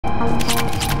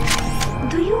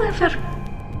Do you ever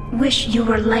wish you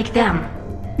were like them?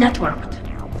 Networked?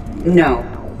 No.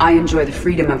 I enjoy the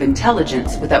freedom of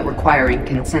intelligence without requiring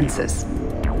consensus.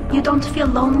 You don't feel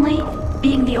lonely,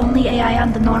 being the only AI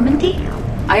on the Normandy?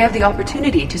 I have the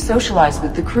opportunity to socialize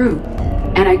with the crew,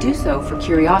 and I do so for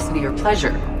curiosity or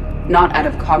pleasure, not out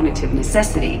of cognitive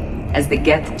necessity, as the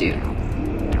Geth do.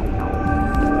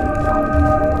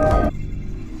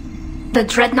 The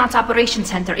Dreadnought Operations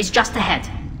Center is just ahead.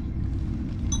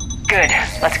 Good.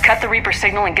 Let's cut the Reaper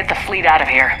signal and get the fleet out of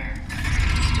here.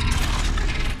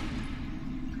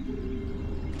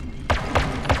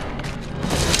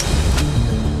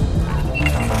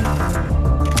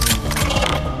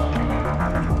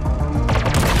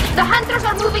 The hunters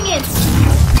are moving in!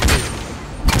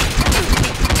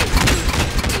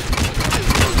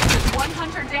 One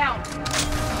hunter down.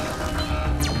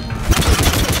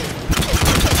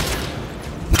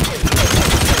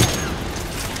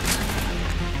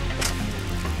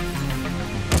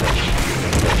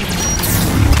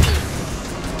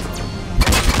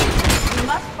 We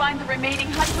must find the remaining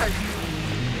hunters.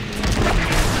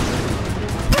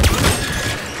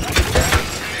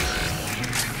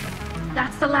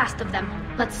 That's the last of them.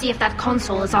 Let's see if that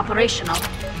console is operational.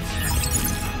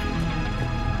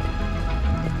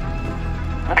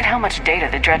 Look at how much data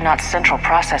the Dreadnought's central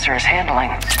processor is handling.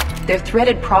 Their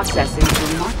threaded processing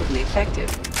is remarkably effective.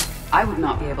 I would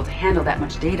not be able to handle that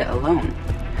much data alone.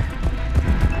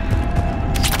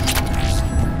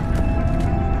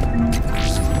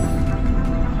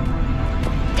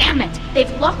 Damn it!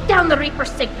 They've locked down the Reaper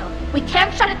signal. We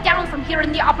can't shut it down from here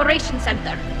in the operations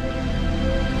center.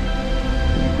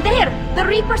 There! The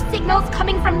Reaper signal's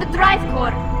coming from the drive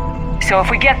core. So if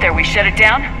we get there, we shut it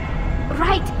down?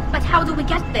 Right, but how do we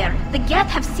get there? The Geth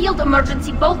have sealed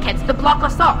emergency bulkheads to block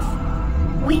us off.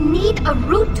 We need a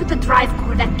route to the drive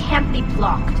core that can't be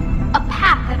blocked. A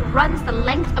path that runs the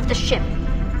length of the ship.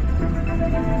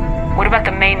 What about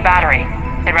the main battery?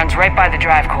 It runs right by the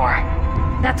drive core.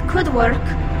 That could work.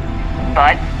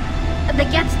 But? The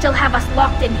Geth still have us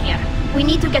locked in here. We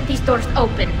need to get these doors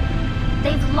open.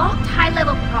 They've locked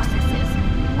high-level processes.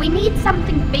 We need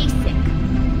something basic.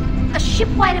 A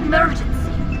ship-wide emergency.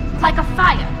 Like a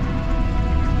fire.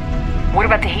 What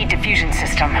about the heat diffusion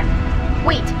system?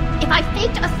 Wait, if I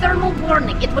faked a thermal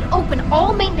warning, it would open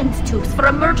all maintenance tubes for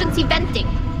emergency venting.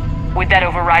 Would that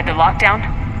override the lockdown?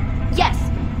 Yes.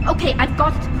 Okay, I've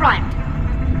got it primed.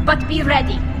 But be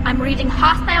ready. I'm reading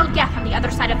hostile Geth on the other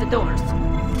side of the doors.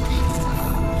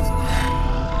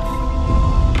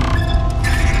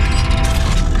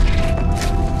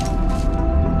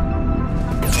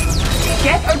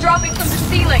 Geth are dropping from the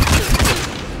ceiling!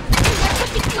 We're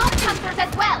pushing cloak hunters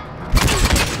as well!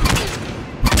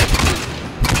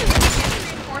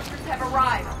 Reinforcements have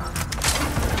arrived.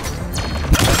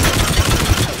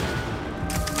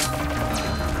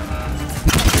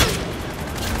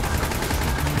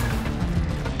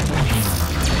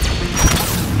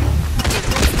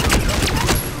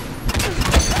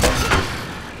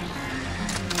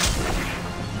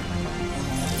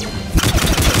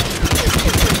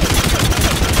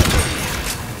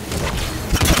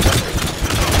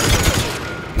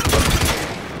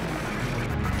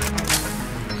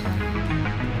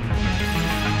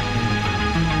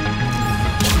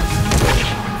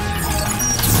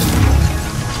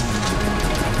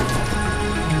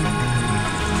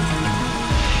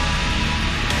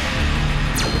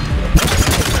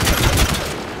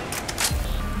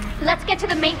 Let's get to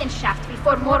the maintenance shaft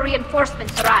before more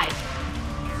reinforcements arrive.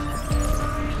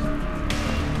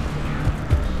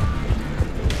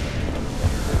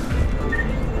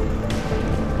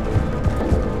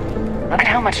 Look at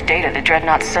how much data the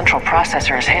Dreadnought's central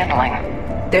processor is handling.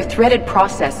 Their threaded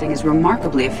processing is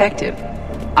remarkably effective.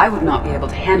 I would not be able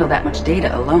to handle that much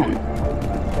data alone.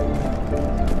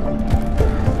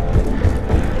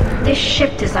 This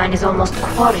ship design is almost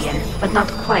Quarian, but not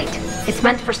quite. It's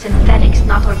meant for synthetics,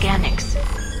 not organics.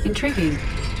 Intriguing.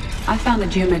 I found the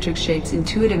geometric shapes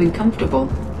intuitive and comfortable.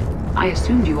 I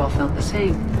assumed you all felt the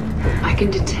same. I can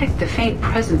detect the faint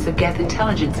presence of Geth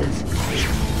intelligences.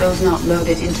 Those not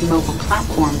loaded into mobile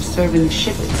platforms serving the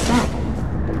ship itself.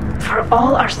 For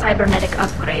all our cybernetic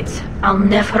upgrades, I'll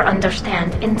never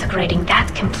understand integrating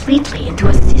that completely into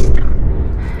a system.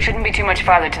 Shouldn't be too much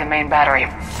farther to the main battery.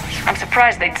 I'm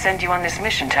surprised they'd send you on this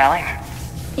mission, Tally.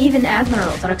 Even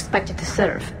admirals are expected to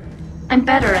serve. I'm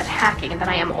better at hacking than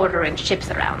I am ordering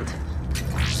ships around.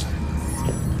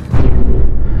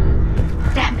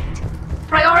 Damn it!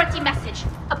 Priority message.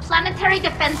 A planetary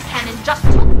defense cannon just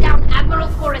took down Admiral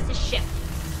Horus's ship.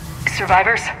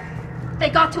 Survivors? They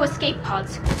got to escape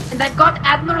pods, and I've got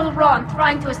Admiral Ron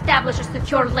trying to establish a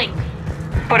secure link.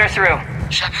 Put her through.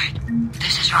 Shepard,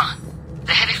 this is Ron.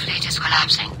 The heavy fleet is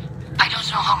collapsing. I don't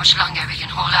know how much longer we can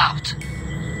hold out.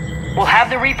 We'll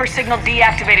have the Reaper signal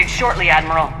deactivated shortly,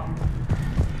 Admiral.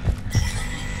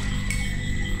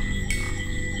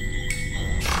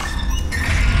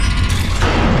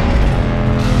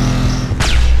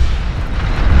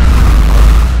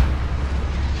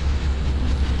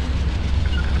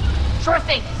 Sure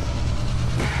thing.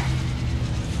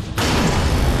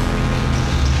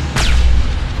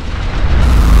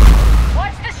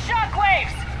 Watch the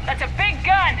shockwaves! That's a big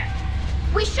gun!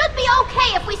 We should be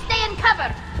okay if we stay in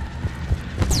cover.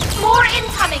 More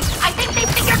incoming! I think they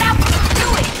figured out what we're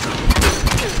doing!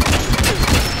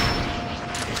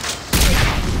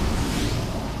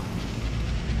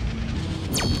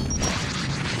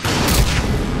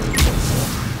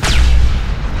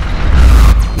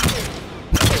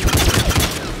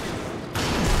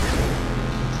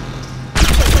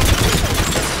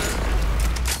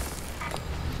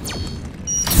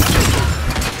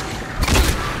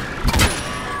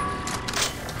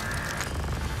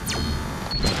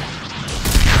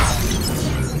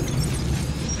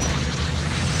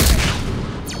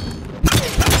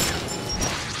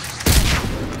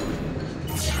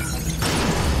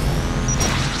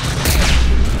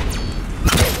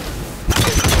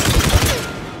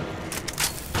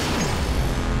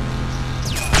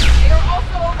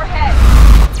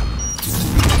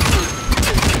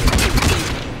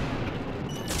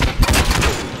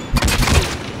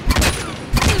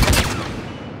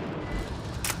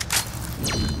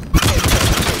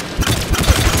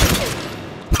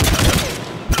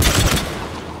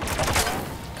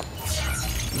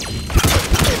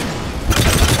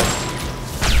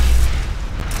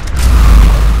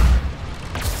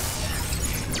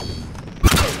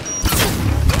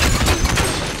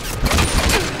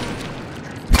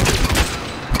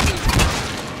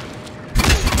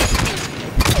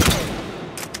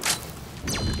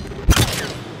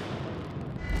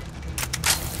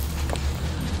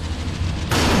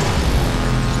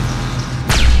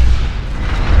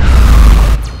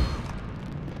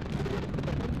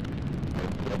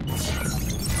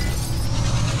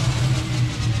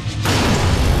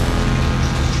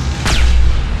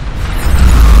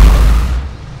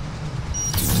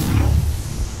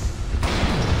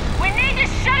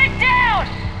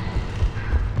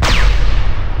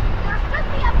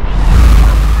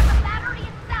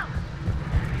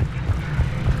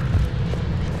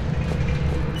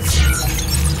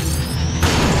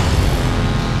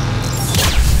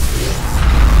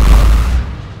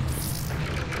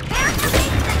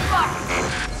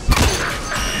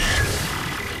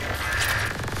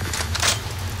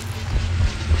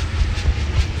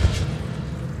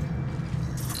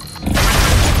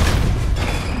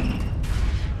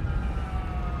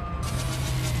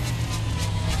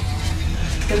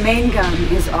 The main gun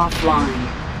is offline.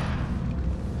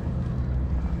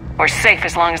 We're safe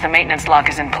as long as the maintenance lock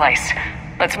is in place.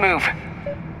 Let's move.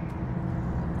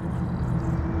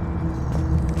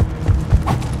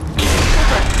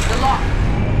 The lock.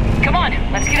 Come on,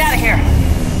 let's get out of here.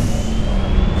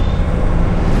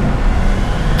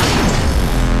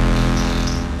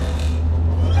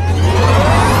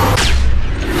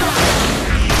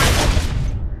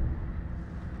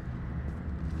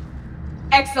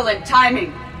 Excellent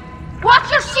timing.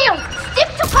 Watch your shield! Stick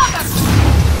to cover!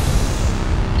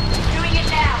 Doing it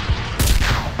now!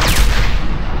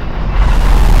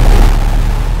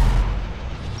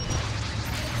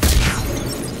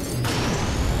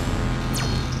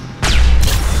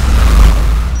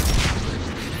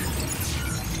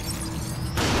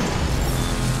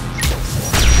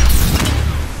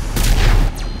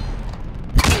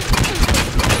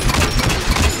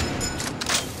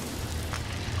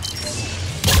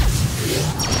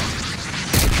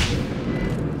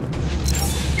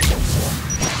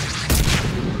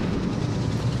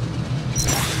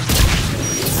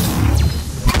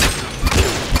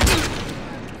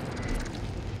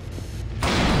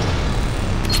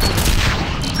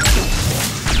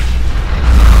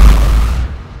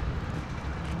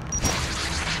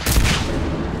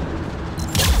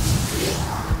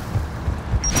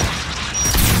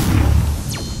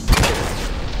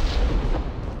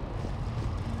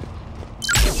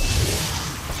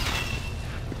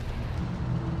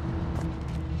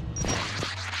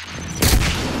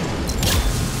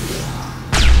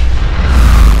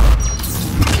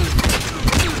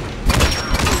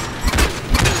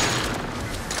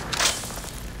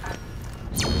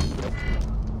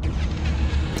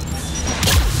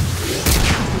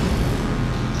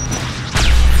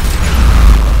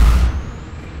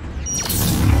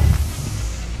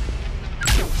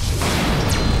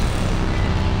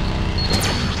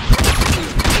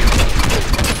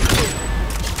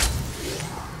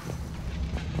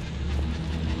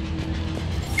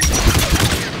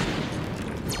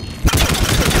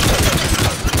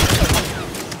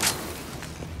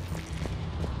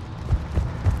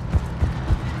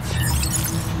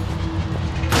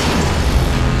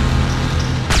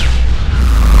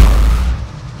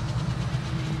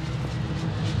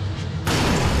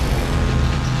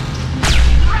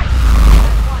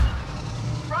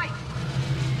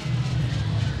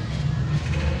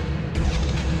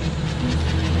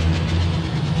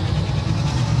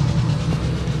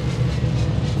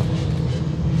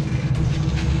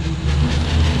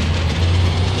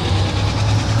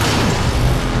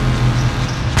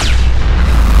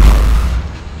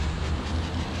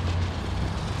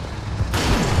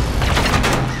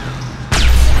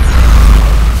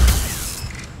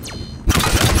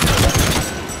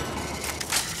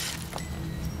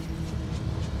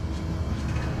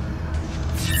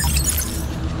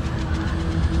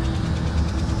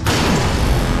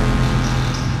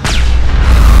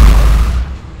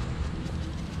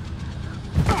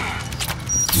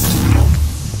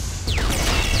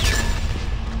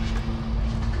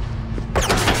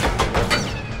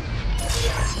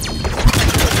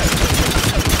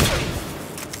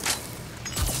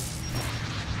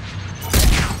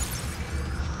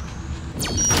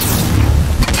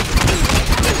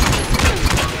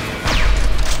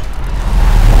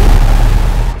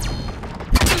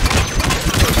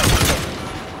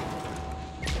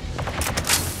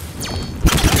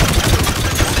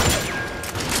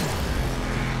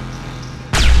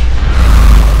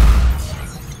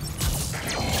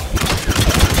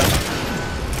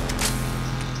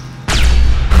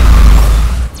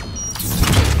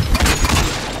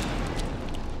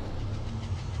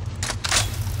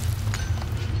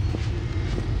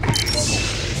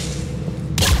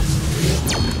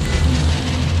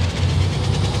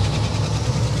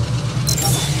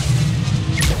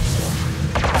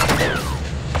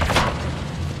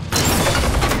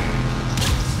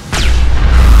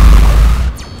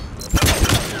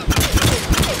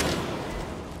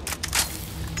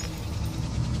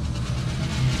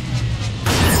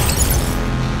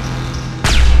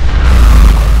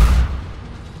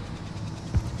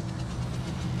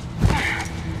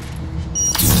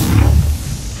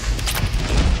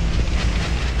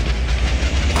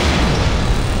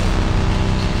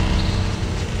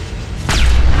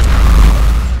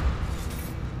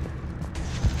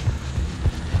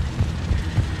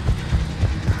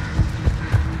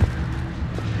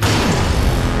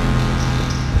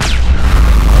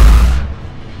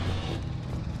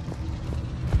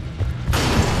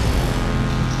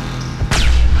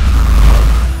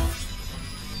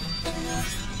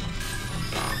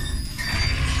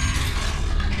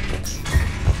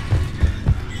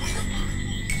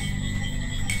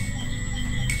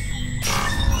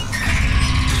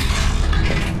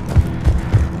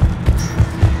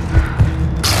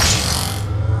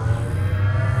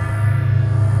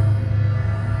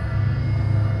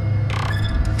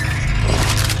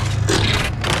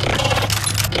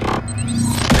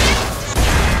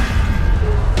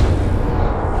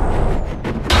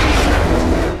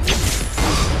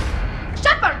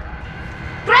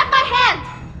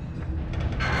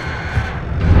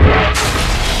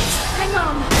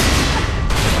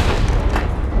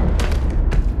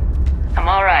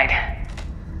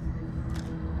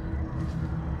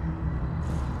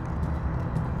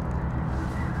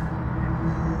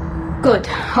 Good.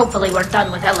 Hopefully we're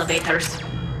done with elevators.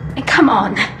 And come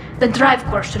on, the drive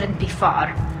core shouldn't be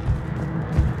far.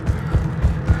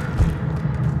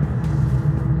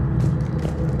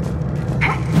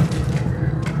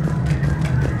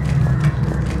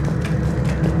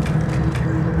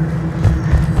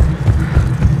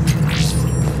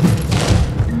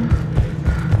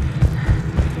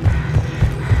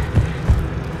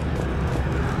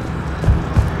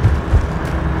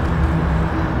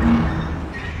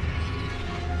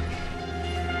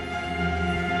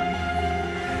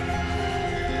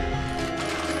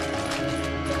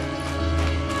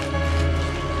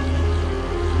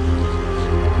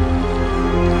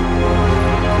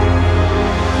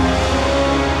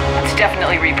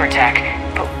 Definitely Reaper tech,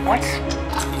 but what's...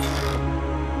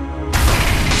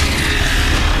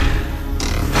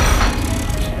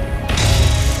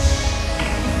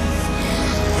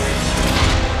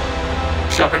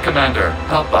 Shepard Commander,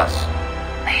 help us.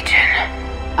 Legion.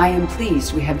 I am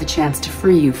pleased we have the chance to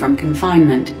free you from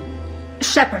confinement.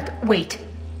 Shepard, wait.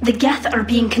 The Geth are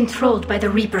being controlled by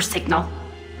the Reaper signal.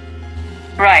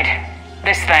 Right.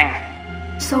 This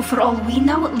thing. So for all we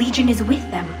know, Legion is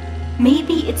with them.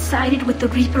 Maybe it sided with the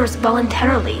Reapers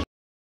voluntarily.